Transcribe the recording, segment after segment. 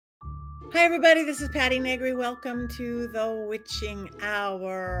Hi, everybody. This is Patti Negri. Welcome to the Witching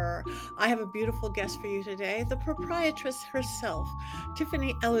Hour. I have a beautiful guest for you today, the proprietress herself,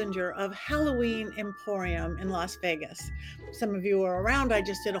 Tiffany Ellinger of Halloween Emporium in Las Vegas. Some of you are around. I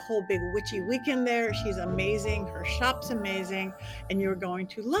just did a whole big witchy weekend there. She's amazing. Her shop's amazing, and you're going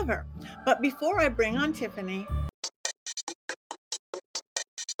to love her. But before I bring on Tiffany,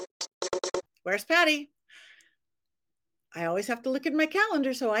 where's Patti? I always have to look at my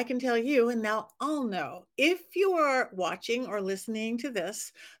calendar so I can tell you, and now I'll know. If you are watching or listening to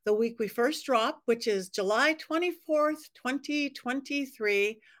this the week we first dropped, which is July 24th,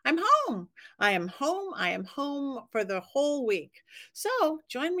 2023, I'm home. I am home. I am home for the whole week. So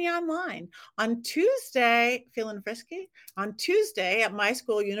join me online. On Tuesday, feeling frisky? On Tuesday at my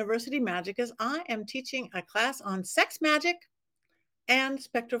school, University Magick, as I am teaching a class on sex magic and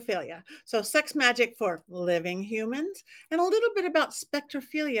spectrophilia. So, sex magic for living humans, and a little bit about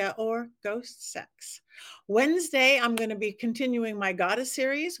spectrophilia or ghost sex. Wednesday, I'm going to be continuing my goddess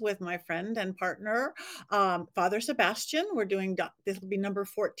series with my friend and partner, Father Sebastian. We're doing this will be number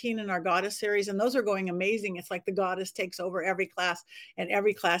 14 in our goddess series, and those are going amazing. It's like the goddess takes over every class, and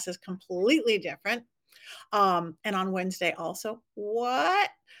every class is completely different. And on Wednesday, also,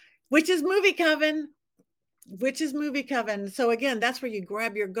 what? Which is Movie Coven. Witches Movie Coven. So again, that's where you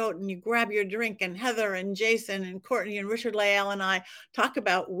grab your goat and you grab your drink, and Heather and Jason and Courtney and Richard Leal and I talk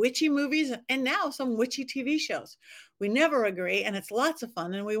about witchy movies and now some witchy TV shows. We never agree, and it's lots of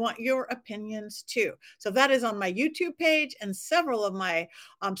fun, and we want your opinions too. So that is on my YouTube page and several of my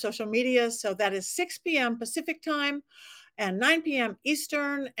social medias. So that is 6 p.m. Pacific time and 9 p.m.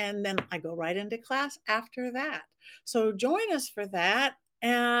 Eastern, and then I go right into class after that. So join us for that.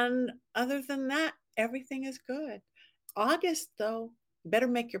 And other than that, everything is good. August, though, better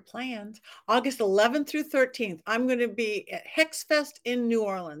make your plans. August 11th through 13th, I'm going to be at Hex Fest in New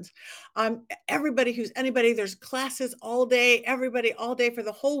Orleans. Everybody who's anybody, there's classes all day, everybody all day for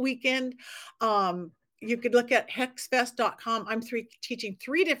the whole weekend. You could look at hexfest.com. I'm teaching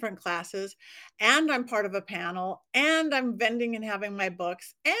 3 different classes, and I'm part of a panel, and I'm vending and having my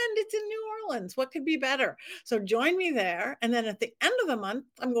books, and it's in New Orleans. What could be better? So join me there. And then at the end of the month,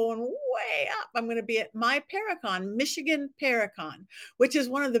 I'm going way up. I'm going to be at my Paracon, Michigan Paracon, which is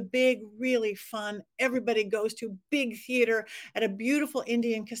one of the big, really fun, everybody goes to big theater at a beautiful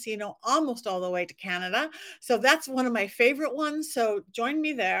Indian casino almost all the way to Canada. So that's one of my favorite ones. So join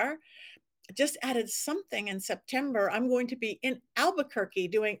me there. Just added something in September. I'm going to be in Albuquerque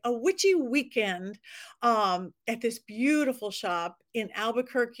doing a witchy weekend at this beautiful shop in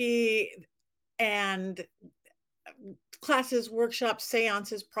Albuquerque, and classes, workshops,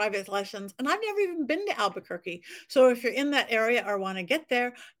 seances, private lessons. And I've never even been to Albuquerque. So if you're in that area or want to get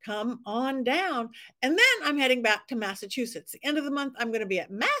there, come on down. And then I'm heading back to Massachusetts. The end of the month, I'm going to be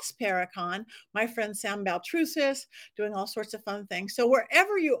at Mass Paracon, my friend Sam Baltrusis, doing all sorts of fun things. So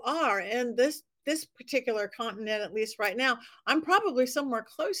wherever you are in this particular continent, at least right now, I'm probably somewhere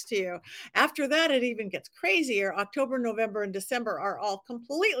close to you. After that, it even gets crazier. October, November, and December are all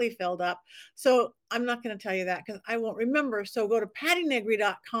completely filled up. So I'm not going to tell you that because I won't remember. So go to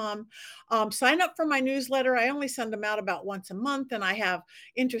pattinegri.com, sign up for my newsletter. I only send them out about once a month, and I have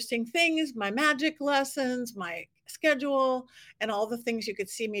interesting things, my magic lessons, my schedule, and all the things you could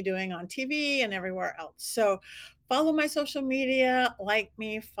see me doing on TV and everywhere else. So follow my social media, like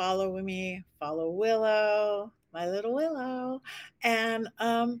me, follow Willow, my little Willow. And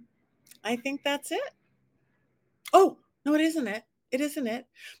I think that's it. Oh, no, it isn't it. It isn't it.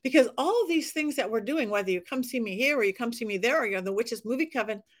 Because all these things that we're doing, whether you come see me here or you come see me there or you're in the Witches Movie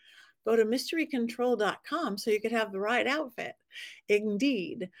Coven, go to mysterycontrol.com so you could have the right outfit.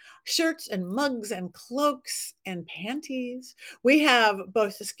 Indeed. Shirts and mugs and cloaks and panties. We have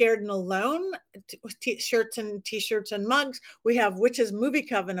both the Scared and Alone shirts and t-shirts and mugs. We have Witches Movie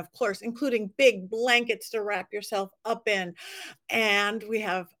Coven, of course, including big blankets to wrap yourself up in. And we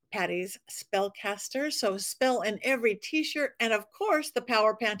have Patty's Spellcaster, so spell in every t-shirt, and of course the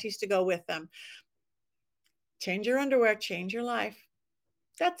power panties to go with them. Change your underwear, change your life.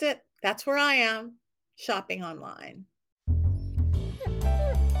 That's it. That's where I am, shopping online.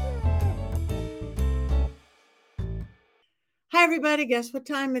 Hi, everybody. Guess what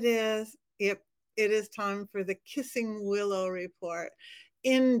time it is? Yep, it is time for the Kissing Willow report.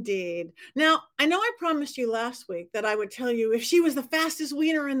 Indeed. Now, I know I promised you last week that I would tell you if she was the fastest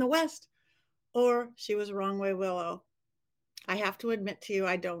wiener in the West or she was Wrong Way Willow. I have to admit to you,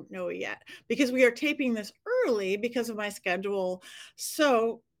 I don't know yet because we are taping this early because of my schedule.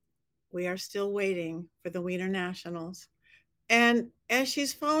 So we are still waiting for the Wiener Nationals. And as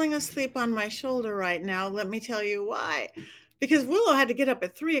she's falling asleep on my shoulder right now, let me tell you why. because Willow had to get up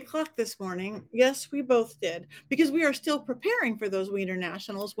at 3 o'clock this morning. Yes, we both did, because we are still preparing for those Wiener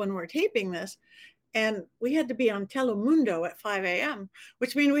Nationals when we're taping this. And we had to be on Telemundo at 5 a.m.,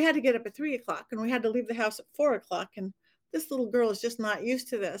 which means we had to get up at 3 o'clock and we had to leave the house at 4 o'clock. And this little girl is just not used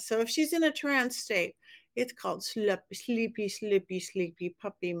to this. So if she's in a trance state, it's called sleepy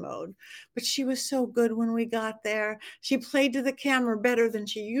puppy mode. But she was so good when we got there. She played to the camera better than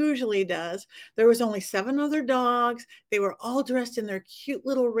she usually does. There was only 7 other dogs. They were all dressed in their cute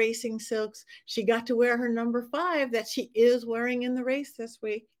little racing silks. She got to wear her number 5 that she is wearing in the race this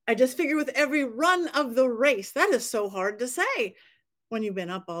week. I just figure with every run of the race, that is so hard to say when you've been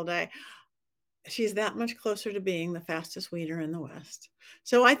up all day. She's that much closer to being the fastest wiener in the West.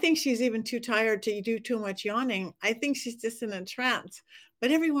 So I think she's even too tired to do too much yawning. I think she's just in a trance.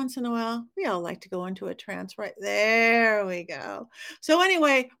 But every once in a while, we all like to go into a trance, right? There we go. So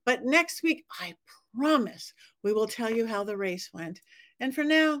anyway, but next week, I promise we will tell you how the race went. And for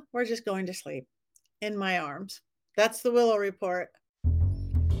now, we're just going to sleep in my arms. That's the Willow Report.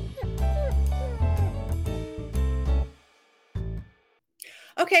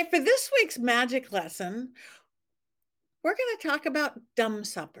 Okay, for this week's magic lesson, we're going to talk about dumb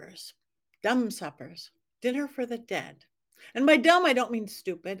suppers. Dumb suppers, dinner for the dead. And by dumb, I don't mean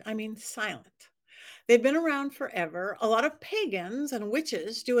stupid, I mean silent. They've been around forever. A lot of pagans and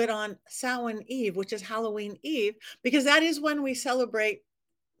witches do it on Samhain Eve, which is Halloween Eve, because that is when we celebrate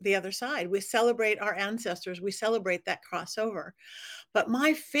the other side. We celebrate our ancestors. We celebrate that crossover. But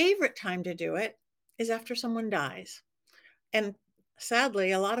my favorite time to do it is after someone dies. And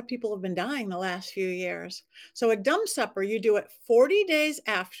sadly, a lot of people have been dying the last few years. So a dumb supper, you do it 40 days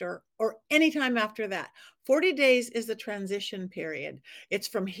after or anytime after that. 40 days is the transition period. It's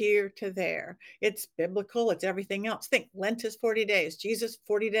from here to there. It's biblical. It's everything else. Think Lent is 40 days, Jesus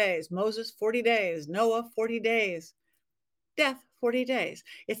 40 days, Moses 40 days, Noah 40 days, death 40 days.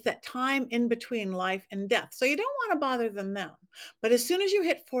 It's that time in between life and death. So you don't want to bother them now. But as soon as you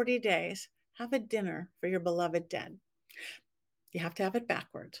hit 40 days, have a dinner for your beloved dead. You have to have it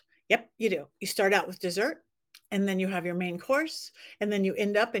backwards. Yep, you do. You start out with dessert, and then you have your main course, and then you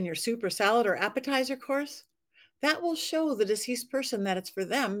end up in your soup or salad or appetizer course. That will show the deceased person that it's for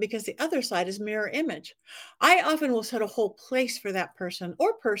them, because the other side is mirror image. I often will set a whole place for that person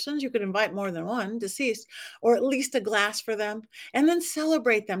or persons. You could invite more than one deceased, or at least a glass for them, and then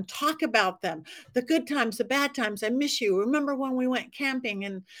celebrate them, talk about them, the good times, the bad times. I miss you. Remember when we went camping,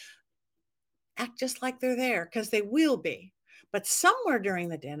 and act just like they're there, because they will be. But somewhere during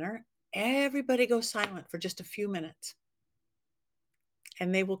the dinner, everybody goes silent for just a few minutes.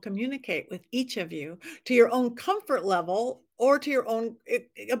 And they will communicate with each of you to your own comfort level or to your own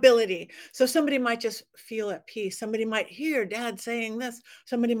ability. So somebody might just feel at peace. Somebody might hear Dad saying this.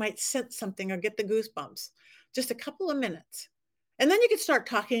 Somebody might sense something or get the goosebumps. Just a couple of minutes. And then you can start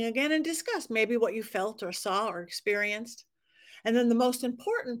talking again and discuss maybe what you felt or saw or experienced. And then the most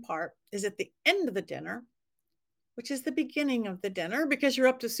important part is at the end of the dinner, which is the beginning of the dinner, because you're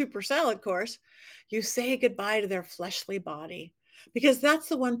up to super salad course, you say goodbye to their fleshly body, because that's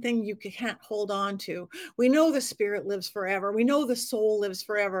the one thing you can't hold on to. We know the spirit lives forever. We know the soul lives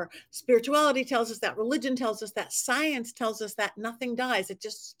forever. Spirituality tells us that. Religion tells us that. Science tells us that. Nothing dies. It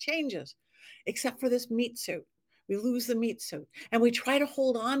just changes, except for this meat suit. We lose the meat suit, and we try to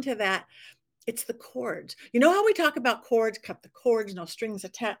hold on to that. It's the cords. You know how we talk about cords, cut the cords, no strings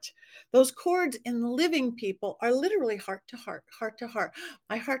attached. Those cords in living people are literally heart to heart, heart to heart.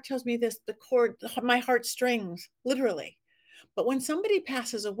 My heart tells me this, the cord, my heart strings, literally. But when somebody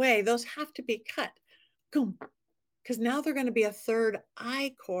passes away, those have to be cut. Boom. Because now they're going to be a third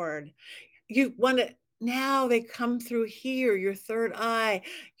eye cord. You want to, now they come through here, your third eye,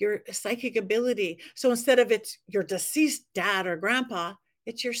 your psychic ability. So instead of it's your deceased dad or grandpa,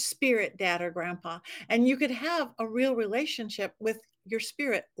 it's your spirit dad or grandpa. And you could have a real relationship with your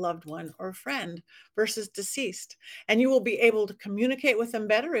spirit loved one or friend versus deceased. And you will be able to communicate with them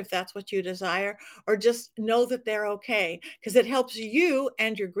better if that's what you desire, or just know that they're okay, because it helps you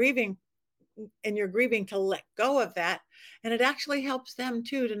and your grieving to let go of that. And it actually helps them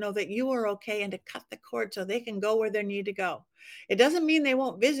too to know that you are okay and to cut the cord so they can go where they need to go. It doesn't mean they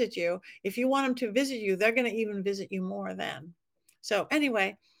won't visit you. If you want them to visit you, they're going to even visit you more then. So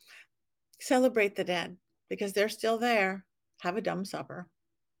anyway, celebrate the dead because they're still there. Have a dumb supper.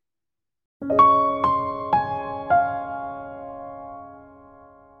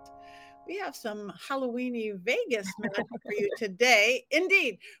 We have some Halloweeny Vegas magic for you today.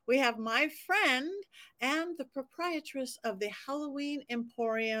 Indeed, we have my friend and the proprietress of the Halloween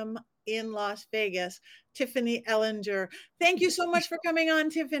Emporium in Las Vegas, Tiffany Ellinger. Thank you so much for coming on,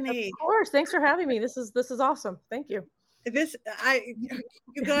 Tiffany. Of course. Thanks for having me. This is awesome. Thank you.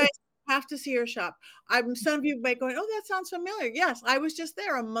 You guys have to see her shop. Some of you might going, oh, that sounds familiar. Yes, I was just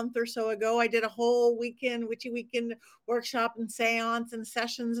there a month or so ago. I did a whole witchy weekend workshop and seance and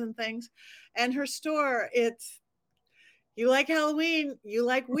sessions and things. And her store, you like Halloween, you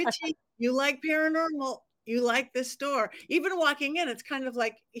like witchy, you like paranormal, you like this store. Even walking in, it's kind of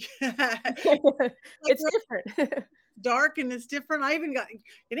like, like It's different. dark and it's different.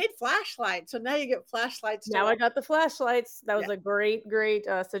 You need flashlights. So now you get flashlights to Now I walk. got the flashlights. That Yeah. was a great, great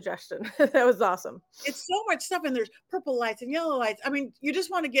suggestion. That was awesome. It's so much stuff, and there's purple lights and yellow lights. I mean, you just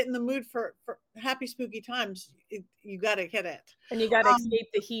want to get in the mood for happy spooky times. You got to hit it. And you got to Um, escape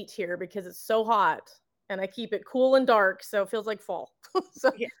the heat here because it's so hot, and I keep it cool and dark, so it feels like fall.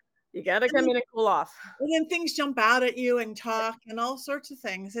 So yeah. you got to And come then, in and cool off. and then things jump out at you and talk and all sorts of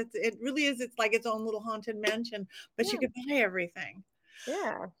things. It really is. It's like its own little haunted mansion, but you Yeah, can buy everything.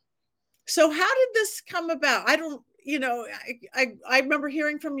 yeah. So how did this come about? I don't, I remember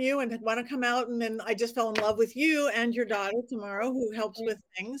hearing from you and want to come out, and then I just fell in love with you and your daughter tomorrow, who helps with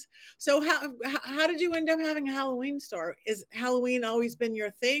things. So how did you end up having a Halloween store? Is Halloween always been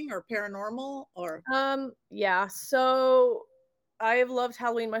your thing, or paranormal, or Yeah. So I have loved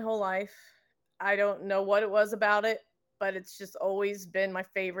Halloween my whole life. I don't know what it was about it, but it's just always been my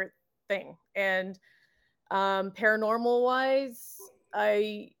favorite thing. And paranormal wise,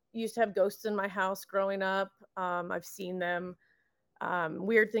 I used to have ghosts in my house growing up. I've seen them.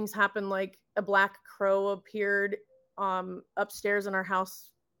 Weird things happen, like a black crow appeared upstairs in our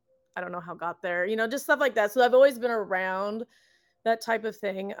house. I don't know how it got there, just stuff like that. So I've always been around that type of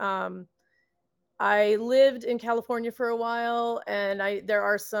thing. I lived in California for a while, and there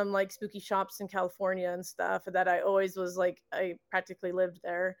are some like spooky shops in California and stuff that I always was like, I practically lived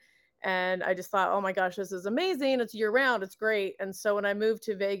there. And I just thought, oh my gosh, this is amazing. It's year round. It's great. And so when I moved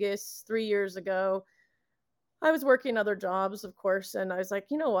to Vegas 3 years ago, I was working other jobs, of course. And I was like,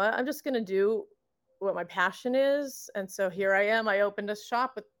 you know what? I'm just going to do what my passion is. And so here I am. I opened a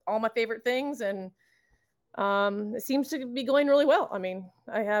shop with all my favorite things, and it seems to be going really well. I mean,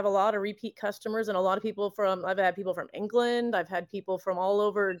 I have a lot of repeat customers and a lot of I've had people from England. I've had people from all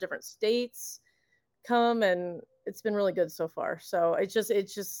over different states come, and it's been really good so far. So it's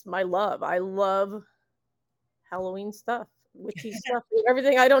just my love. I love Halloween stuff, witchy stuff,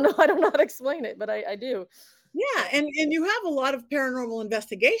 everything. I don't know. I don't know how to explain it, but I do. yeah, So, and you have a lot of paranormal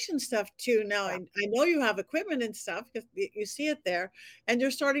investigation stuff too. Now yeah. I know you have equipment and stuff because you see it there, and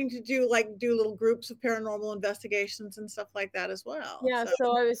you're starting to do little groups of paranormal investigations and stuff like that as well. Yeah, So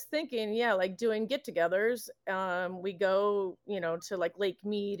so I was thinking, yeah, like doing get-togethers. We go, to like Lake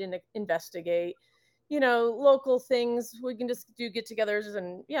Mead and investigate, local things. We can just do get-togethers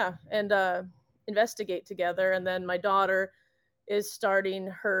and yeah, and investigate together. And then my daughter is starting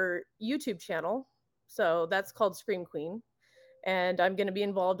her YouTube channel, so that's called Scream Queen, and I'm going to be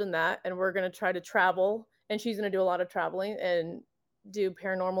involved in that. And we're going to try to travel, and she's going to do a lot of traveling and do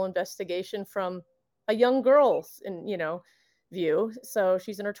paranormal investigation from a young girl's view. So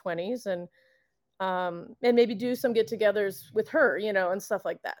she's in her 20s, and maybe do some get-togethers with her, and stuff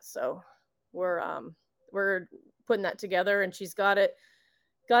like that. So we're putting that together, and she's got it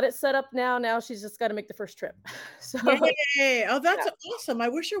set up now. Now she's just got to make the first trip. So yay! Oh, yeah. that's awesome. I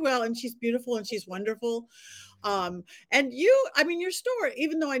wish her well, and she's beautiful and she's wonderful. And you, I mean, your store,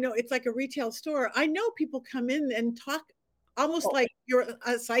 even though I know it's like a retail store, I know people come in and talk almost Oh, like you're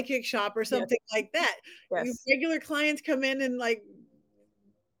a psychic shop or yes, something like that. yes. Regular clients come in and like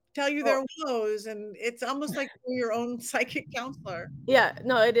tell you Oh, their woes, and it's almost like you're your own psychic counselor. yeah,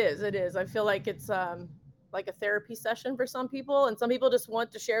 no, it is. It is. I feel like it's like a therapy session for some people, and some people just want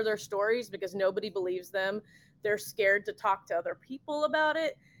to share their stories because nobody believes them. They're scared to talk to other people about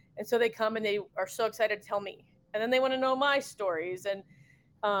it, and so they come and they are so excited to tell me, and then they want to know my stories. And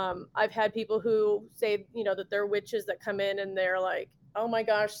I've had people who say, that they're witches that come in and they're like, oh my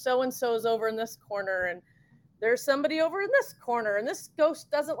gosh, so and so's over in this corner, and there's somebody over in this corner, and this ghost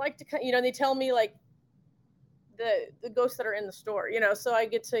doesn't like to come. And they tell me like the ghosts that are in the store. So I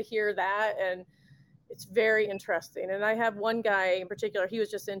get to hear that, and it's very interesting. And I have one guy in particular, he was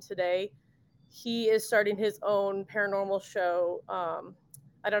just in today. He is starting his own paranormal show.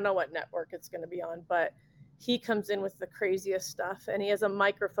 I don't know what network it's going to be on, but he comes in with the craziest stuff, and he has a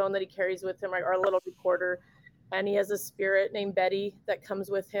microphone that he carries with him, or a little recorder, and he has a spirit named Betty that comes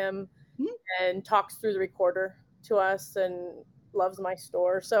with him Mhm. and talks through the recorder to us and loves my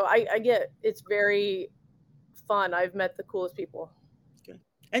store. So I get, it's very fun. I've met the coolest people. Good.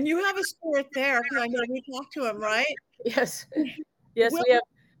 And you have a spirit there because I know we talked to him, right? Yes. Yes, Will, we have.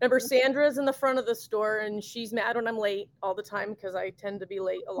 Remember, Sandra's in the front of the store, and she's mad when I'm late all the time because I tend to be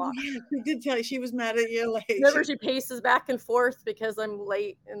late a Oh, lot. yeah, she did tell you she was mad at you late. Remember, she paces back and forth because I'm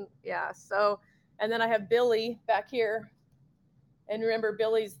late, and yeah. So, and then I have Billy back here, and remember,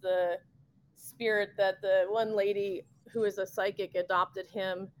 Billy's the spirit that the one lady who is a psychic adopted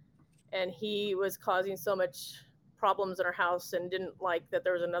him, and he was causing so much problems in her house and didn't like that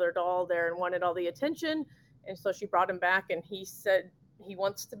there was another doll there and wanted all the attention, and so she brought him back, and he said he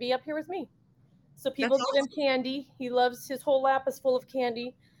wants to be up here with me. So That's people give him awesome. candy. He loves, his whole lap is full of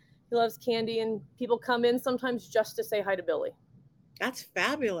candy. He loves candy, and people come in sometimes just to say hi to Billy. That's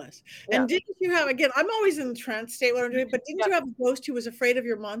fabulous. Yeah. And didn't you have, again, I'm always in the trance state what I'm doing, but didn't Yeah. you have a ghost who was afraid of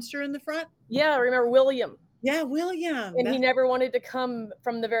your monster in the front? Yeah, I remember William. Yeah, William. And he That's never wanted to come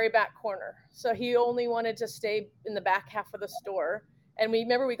from the very back corner. So he only wanted to stay in the back half of the store. And we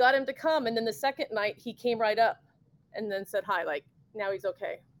remember we got him to come, and then the second night he came right up and then said hi, like now he's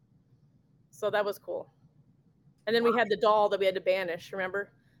okay. So that was cool. And then we had the doll that we had to banish,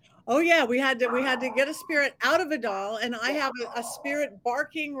 remember? Oh yeah, we had to get a spirit out of a doll, and I have a spirit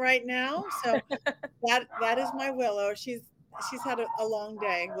barking right now. So that is my Willow. She's had a long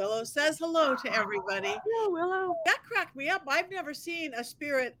day. Willow says hello to everybody. Hello, Willow. That cracked me up. I've never seen a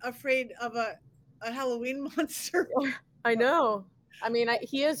spirit afraid of a Halloween monster. I know. I mean,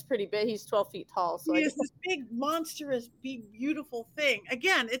 he is pretty big. He's 12 feet tall. So He I is guess. this big, monstrous, big, beautiful thing.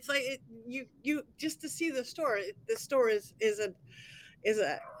 Again, it's like you just to see the store. The store is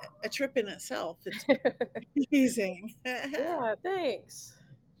a trip in itself. It's amazing. Yeah, thanks.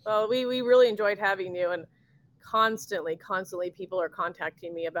 Well, we really enjoyed having you, and constantly people are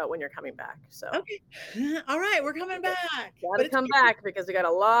contacting me about when you're coming back. So Okay. All right, we're coming back. gotta But it's come back because we got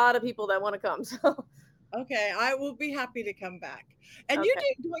a lot of people that want to come. So okay. I will be happy to come back. And okay,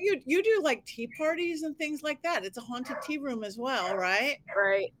 you do like tea parties and things like that. It's a haunted tea room as well, right?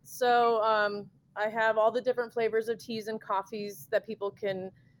 right. So I have all the different flavors of teas and coffees that people can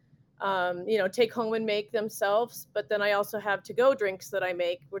take home and make themselves. But then I also have to go drinks that I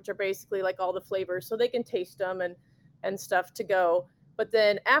make, which are basically like all the flavors, so they can taste them and stuff to go. But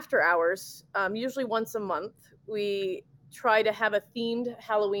then after hours, usually once a month, we try to have a themed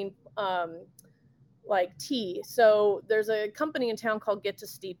Halloween like tea. So there's a company in town called Get to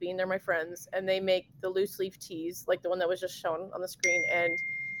Steeping. They're my friends, and they make the loose leaf teas, like the one that was just shown on the screen. And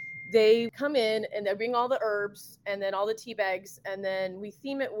they come in and they bring all the herbs and then all the tea bags, and then we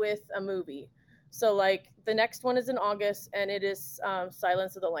theme it with a movie. So like the next one is in August, and it is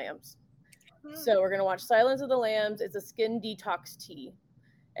Silence of the Lambs. So we're gonna watch Silence of the Lambs. It's a skin detox tea,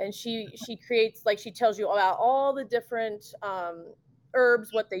 and she creates, like, she tells you about all the different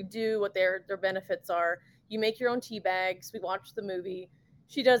herbs, what they do, what their benefits are. You make your own tea bags. We watch the movie.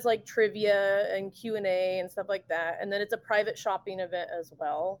 She does like trivia and Q&A and stuff like that, and then it's a private shopping event as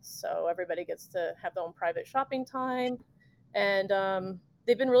well, so everybody gets to have their own private shopping time. And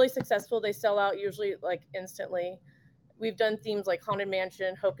they've been really successful. They sell out usually like instantly. We've done themes like Haunted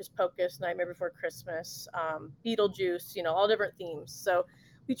Mansion, Hocus Pocus, Nightmare Before Christmas, Beetlejuice, all different themes. So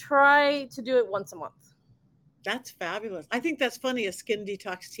we try to do it once a month. That's fabulous. I think that's funny, a skin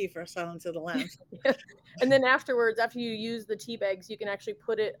detox tea for Silence of the Lambs. And then afterwards, after you use the tea bags, you can actually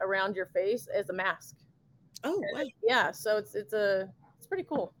put it around your face as a mask. Oh, wow. Yeah, so it's pretty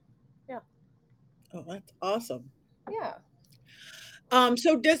cool. Yeah. Oh, that's awesome. Yeah.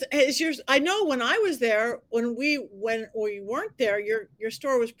 So is yours? I know when I was there, when we weren't there, your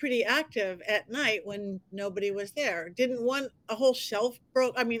store was pretty active at night when nobody was there. Didn't a whole shelf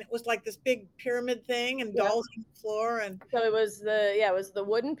broke? I mean, it was like this big pyramid thing and Yeah. dolls on the floor and. So it was the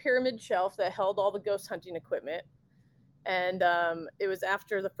wooden pyramid shelf that held all the ghost hunting equipment. And it was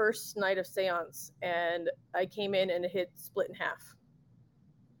after the first night of seance, and I came in and it had split in half.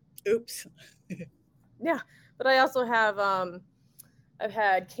 Oops. Yeah, but I also have I've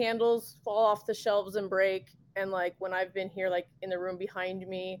had candles fall off the shelves and break, and like when I've been here, like in the room behind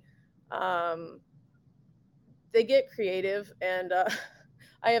me, they get creative, and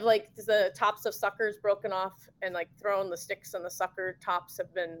I have like the tops of suckers broken off and like thrown. The sticks and the sucker tops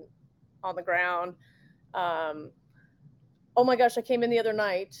have been on the ground. Oh my gosh, I came in the other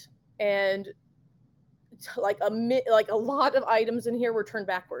night, and like a lot of items in here were turned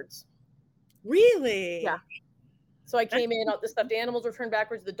backwards. Really? Yeah. So I came in, the stuffed animals were turned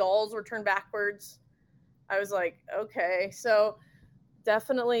backwards, the dolls were turned backwards. I was like, okay, so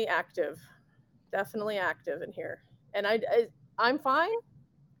definitely active in here. And I'm fine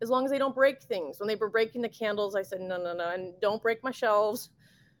as long as they don't break things. When they were breaking the candles, I said, no, and don't break my shelves.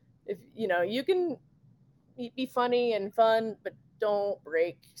 If you can be funny and fun, but don't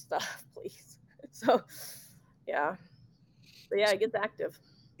break stuff, please. So yeah, but yeah, it gets active.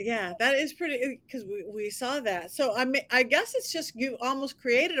 Yeah, that is pretty because we saw that. So I mean, I guess it's just you almost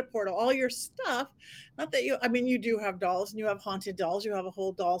created a portal. All your stuff, not that you. I mean, you do have dolls and you have haunted dolls. You have a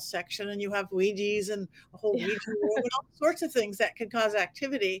whole doll section and you have Ouija's and a whole Yeah. Ouija room and all sorts of things that can cause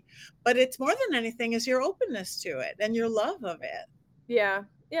activity. But it's more than anything is your openness to it and your love of it. Yeah.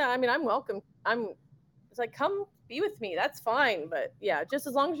 Yeah. I mean, I'm welcome. It's like, come be with me. That's fine. But yeah, just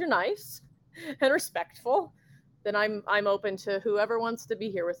as long as you're nice and respectful, then I'm open to whoever wants to be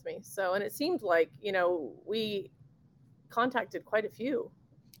here with me. So, and it seemed like, we contacted quite a few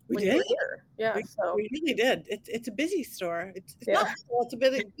We when you did. were here. Yeah. So We really did. It's a busy store. It's yeah. not small. It's a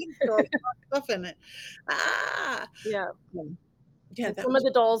big store with stuff in it. Ah, Yeah. yeah, And that some of was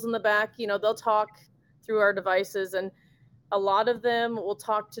the dolls in the back, they'll talk through our devices, and a lot of them will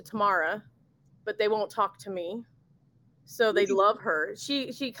talk to Tamara, but they won't talk to me. So they love her.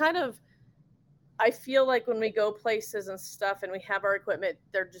 She kind of, I feel like when we go places and stuff and we have our equipment,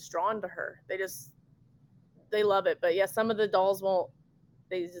 they're just drawn to her. They love it. But yeah, some of the dolls won't.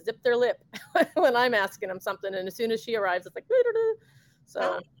 They zip their lip when I'm asking them something, and as soon as she arrives, it's like, doo-doo-doo. ah.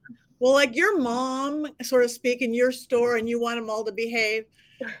 So Well, like your mom, sort of speak in your store, and you want them all to behave,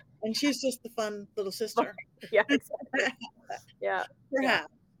 and she's just the fun little sister, yeah, exactly. Yeah, yeah,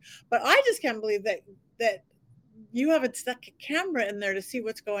 perhaps. But I just can't believe that you haven't stuck a camera in there to see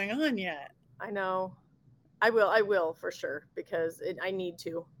what's going on yet. I know. I will for sure because I need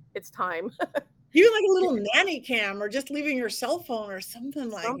to. It's time. You like a little nanny cam, or just leaving your cell phone, or something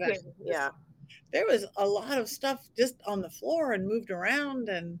like that. Something. Yeah. There was a lot of stuff just on the floor and moved around,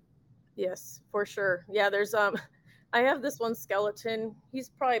 and Yes, for sure. Yeah, there's I have this one skeleton. He's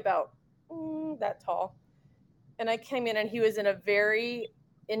probably about that tall. And I came in and he was in a very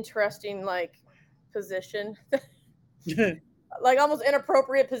interesting like position. Like almost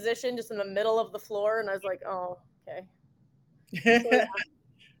inappropriate position just in the middle of the floor, and I was like, "Oh, okay."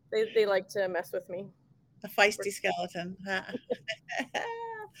 So yeah, they like to mess with me. a For, feisty skeleton.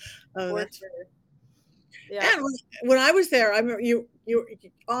 Oh, for that's sure. Yeah. and when I was there, I remember you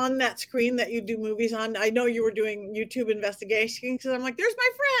on that screen that you do movies on. I know you were doing YouTube investigations because I'm like, there's my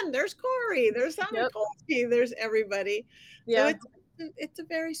friend, there's Corey, there's Sally Yep. Kolsky, there's everybody. So Yeah. it's a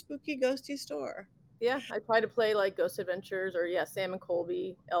very spooky, ghosty store. Yeah. I try to play like Ghost Adventures or yeah, Sam and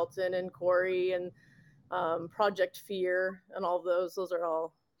Colby, Elton and Corey, and Project Fear and all of those. Those are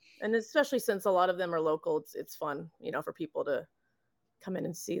all, and especially since a lot of them are local, it's fun, for people to come in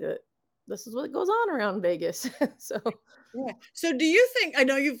and see that this is what goes on around Vegas. So Yeah. So do you think? I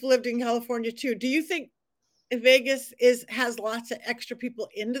know you've lived in California too. Do you think Vegas has lots of extra people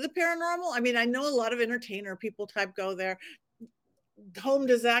into the paranormal? I mean, I know a lot of entertainer people type go there. Home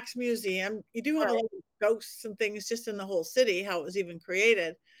to Zach's Museum, you do have a right, lot of ghosts and things just in the whole city, how it was even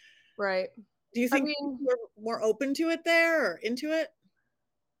created. right. Do you I think mean, people are more open to it there or into it?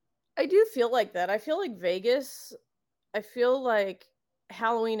 I do feel like that. I feel like Vegas, I feel like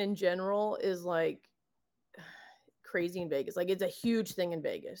Halloween in general is like crazy in Vegas. Like it's a huge thing in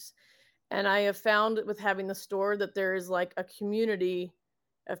Vegas. And I have found with having the store that there is like a community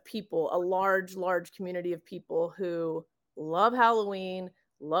of people, a large, large community of people who love Halloween,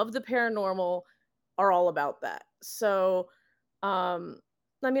 love the paranormal, are all about that. So,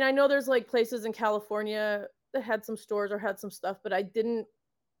 I mean, I know there's like places in California that had some stores or had some stuff, but I didn't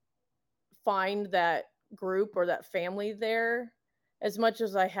find that group or that family there as much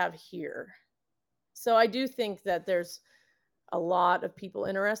as I have here. So I do think that there's a lot of people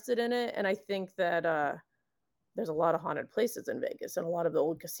interested in it, and I think that there's a lot of haunted places in Vegas and a lot of the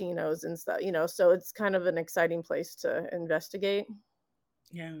old casinos and stuff, so it's kind of an exciting place to investigate.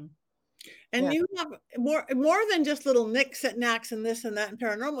 Yeah. And Yeah. you have more than just little nicks and knacks and this and that and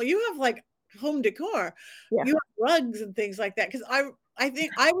paranormal. You have like home decor. Yeah. You have rugs and things like that. Because I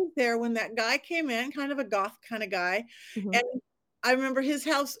think I was there when that guy came in, kind of a goth kind of guy, Mhm. and I remember his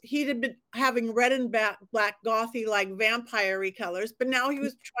house. He had been having red and black gothy like vampire colors, but now he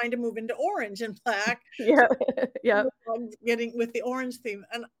was trying to move into orange and black. So Yeah. Yeah. getting with the orange theme,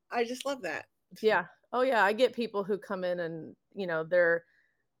 and I just love that. Yeah. Oh yeah, I get people who come in and, they're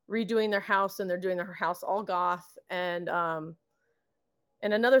redoing their house and they're doing their house all goth, and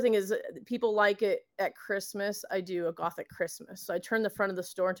another thing is people like it at Christmas. I do a gothic Christmas. So I turn the front of the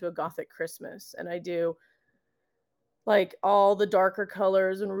store into a gothic Christmas, and I do like all the darker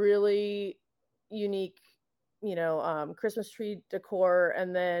colors and really unique, Christmas tree decor.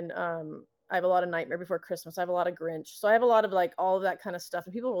 And then I have a lot of Nightmare Before Christmas. I have a lot of Grinch. So I have a lot of like all of that kind of stuff,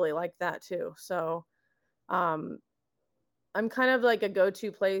 and people really like that too. So um, I'm kind of like a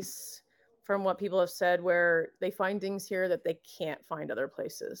go-to place from what people have said where they find things here that they can't find other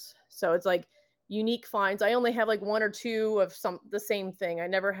places. So it's like unique finds. I only have like one or two of the same thing. I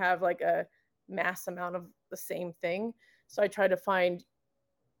never have like a mass amount of the same thing. So I try to find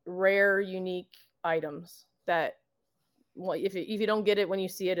rare, unique items that, well, if you don't get it when you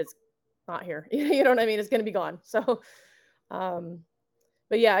see it, it's not here. You know what I mean? It's going to be gone. So,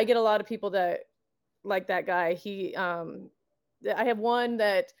 but yeah, I get a lot of people that like that guy. I have one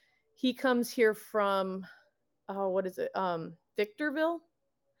that he comes here from, oh, what is it? Victorville.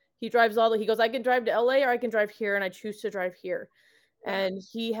 He drives he goes, I can drive to LA or I can drive here, and I choose to drive here. Wow. And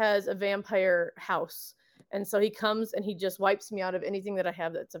he has a vampire house. And so he comes and he just wipes me out of anything that I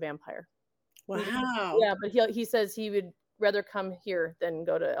have that's a vampire. Wow. Yeah, but he says he would rather come here than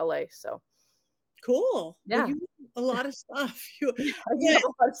go to LA. So Cool. yeah. Well, you have a lot of stuff. You Yeah, I get a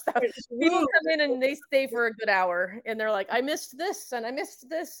lot of stuff. People rooms, come in and they stay for a good hour and they're like, I missed this and I missed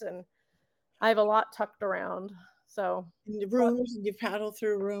this, and I have a lot tucked around. So and rooms, and you paddle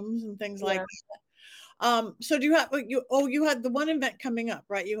through rooms and things like yeah. that. So do you have you had the one event coming up,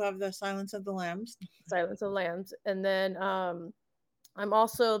 right? You have the Silence of the Lambs. Silence of Lambs. And then I'm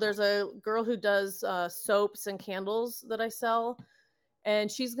also, there's a girl who does soaps and candles that I sell, and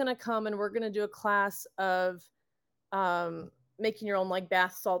she's gonna come and we're gonna do a class of making your own like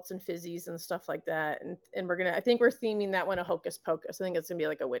bath salts and fizzies and stuff like that. And I think we're theming that one a Hocus Pocus. I think it's gonna be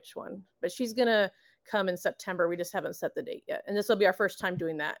like a witch one, but she's gonna come in September. We just haven't set the date yet, and this will be our first time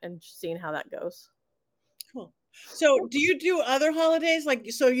doing that and seeing how that goes. Cool. So do you do other holidays? Like,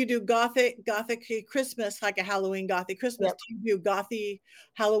 so you do gothic Christmas, like a Halloween gothic Christmas. Yep. Do you do gothic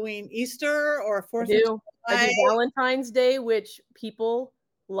Halloween Easter or 4th I of do. I July? do Valentine's Day, which people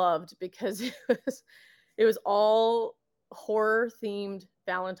loved because it was all horror themed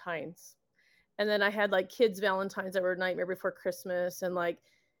Valentines. And then I had like kids Valentines that were Nightmare Before Christmas, and like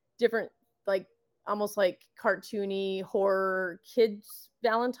different, like almost like cartoony horror kids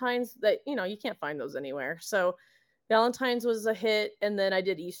Valentines that, you can't find those anywhere. So Valentine's was a hit, and then I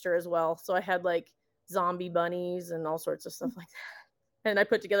did Easter as well. So I had like zombie bunnies and all sorts of stuff like that. And I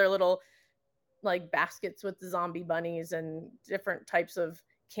put together little like baskets with the zombie bunnies and different types of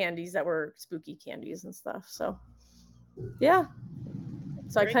candies that were spooky candies and stuff. So yeah.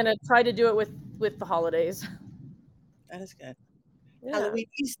 So Great. I kind of try to do it with the holidays. That is good. Yeah. Halloween,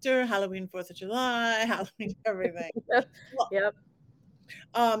 Easter, Halloween, 4th of July, Halloween, everything. Well, Yep.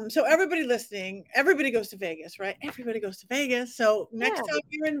 So everybody listening, everybody goes to Vegas, right? Everybody goes to Vegas. So next Yeah. time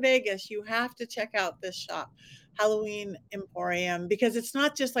you're in Vegas, you have to check out this shop, Halloween Emporium, because it's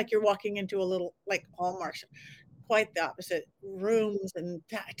not just like you're walking into a little like Hallmark shop. Quite the opposite. Rooms and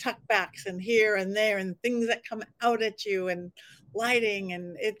tuckbacks and here and there and things that come out at you and lighting,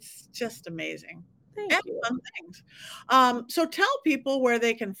 and it's just amazing. Thank And you. fun things. So tell people where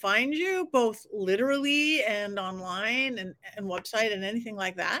they can find you, both literally and online and website and anything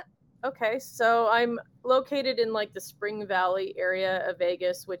like that. Okay, so I'm located in like the Spring Valley area of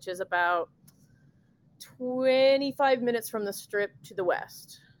Vegas, which is about 25 minutes from the Strip to the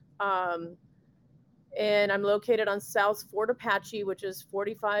west. And I'm located on South Fort Apache, which is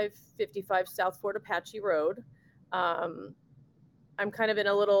 4555 South Fort Apache Road. I'm kind of in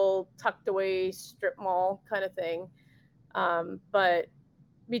a little tucked away strip mall kind of thing, but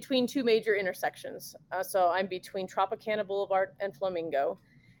between two major intersections. So I'm between Tropicana Boulevard and Flamingo.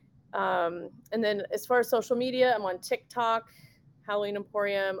 And then as far as social media, I'm on TikTok, Halloween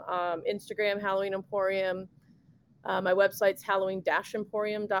Emporium, Instagram, Halloween Emporium. My website's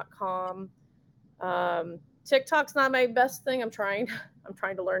halloween-emporium.com. TikTok's not my best thing. I'm trying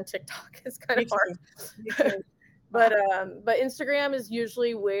to learn TikTok. It's kind of hard. Me too. But Instagram is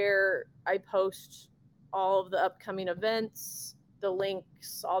usually where I post all of the upcoming events, the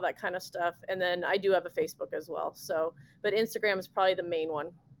links, all that kind of stuff. And then I do have a Facebook as well. So, but Instagram is probably the main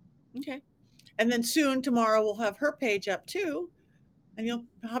one. Okay. And then soon tomorrow we'll have her page up too. And you'll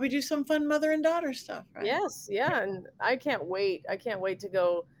probably do some fun mother and daughter stuff, right? Yes, yeah. And I can't wait. I can't wait to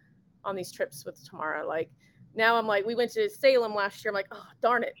go on these trips with Tamara. Like now I'm like, we went to Salem last year. I'm like, oh,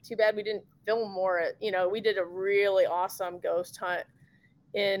 darn it. Too bad we didn't film more. We did a really awesome ghost hunt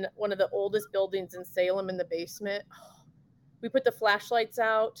in one of the oldest buildings in Salem in the basement. We put the flashlights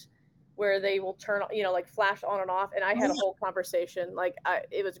out where they will turn, like flash on and off. And I had a whole conversation. Like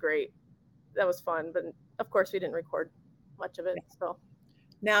it was great. That was fun. But of course we didn't record much of it. So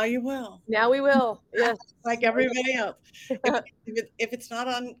now you will. Now we will. Yes. Like everybody else. If it's not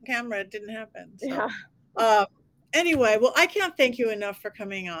on camera, it didn't happen. So. Yeah. Anyway, well, I can't thank you enough for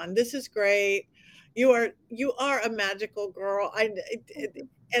coming on. This is great. You are a magical girl. And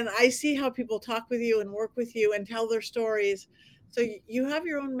I see how people talk with you and work with you and tell their stories. So you have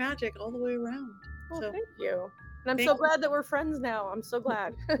your own magic all the way around. Well, So thank you. And I'm Thank so you. glad that we're friends now. I'm so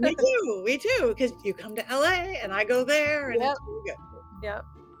glad. Me too, because you come to LA and I go there, and Yep. it's really good. Yep.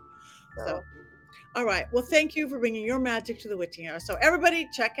 So, So all right. Well, thank you for bringing your magic to the witching hour. So, everybody,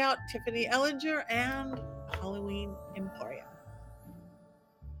 check out Tiffany Ellinger and Halloween Emporium.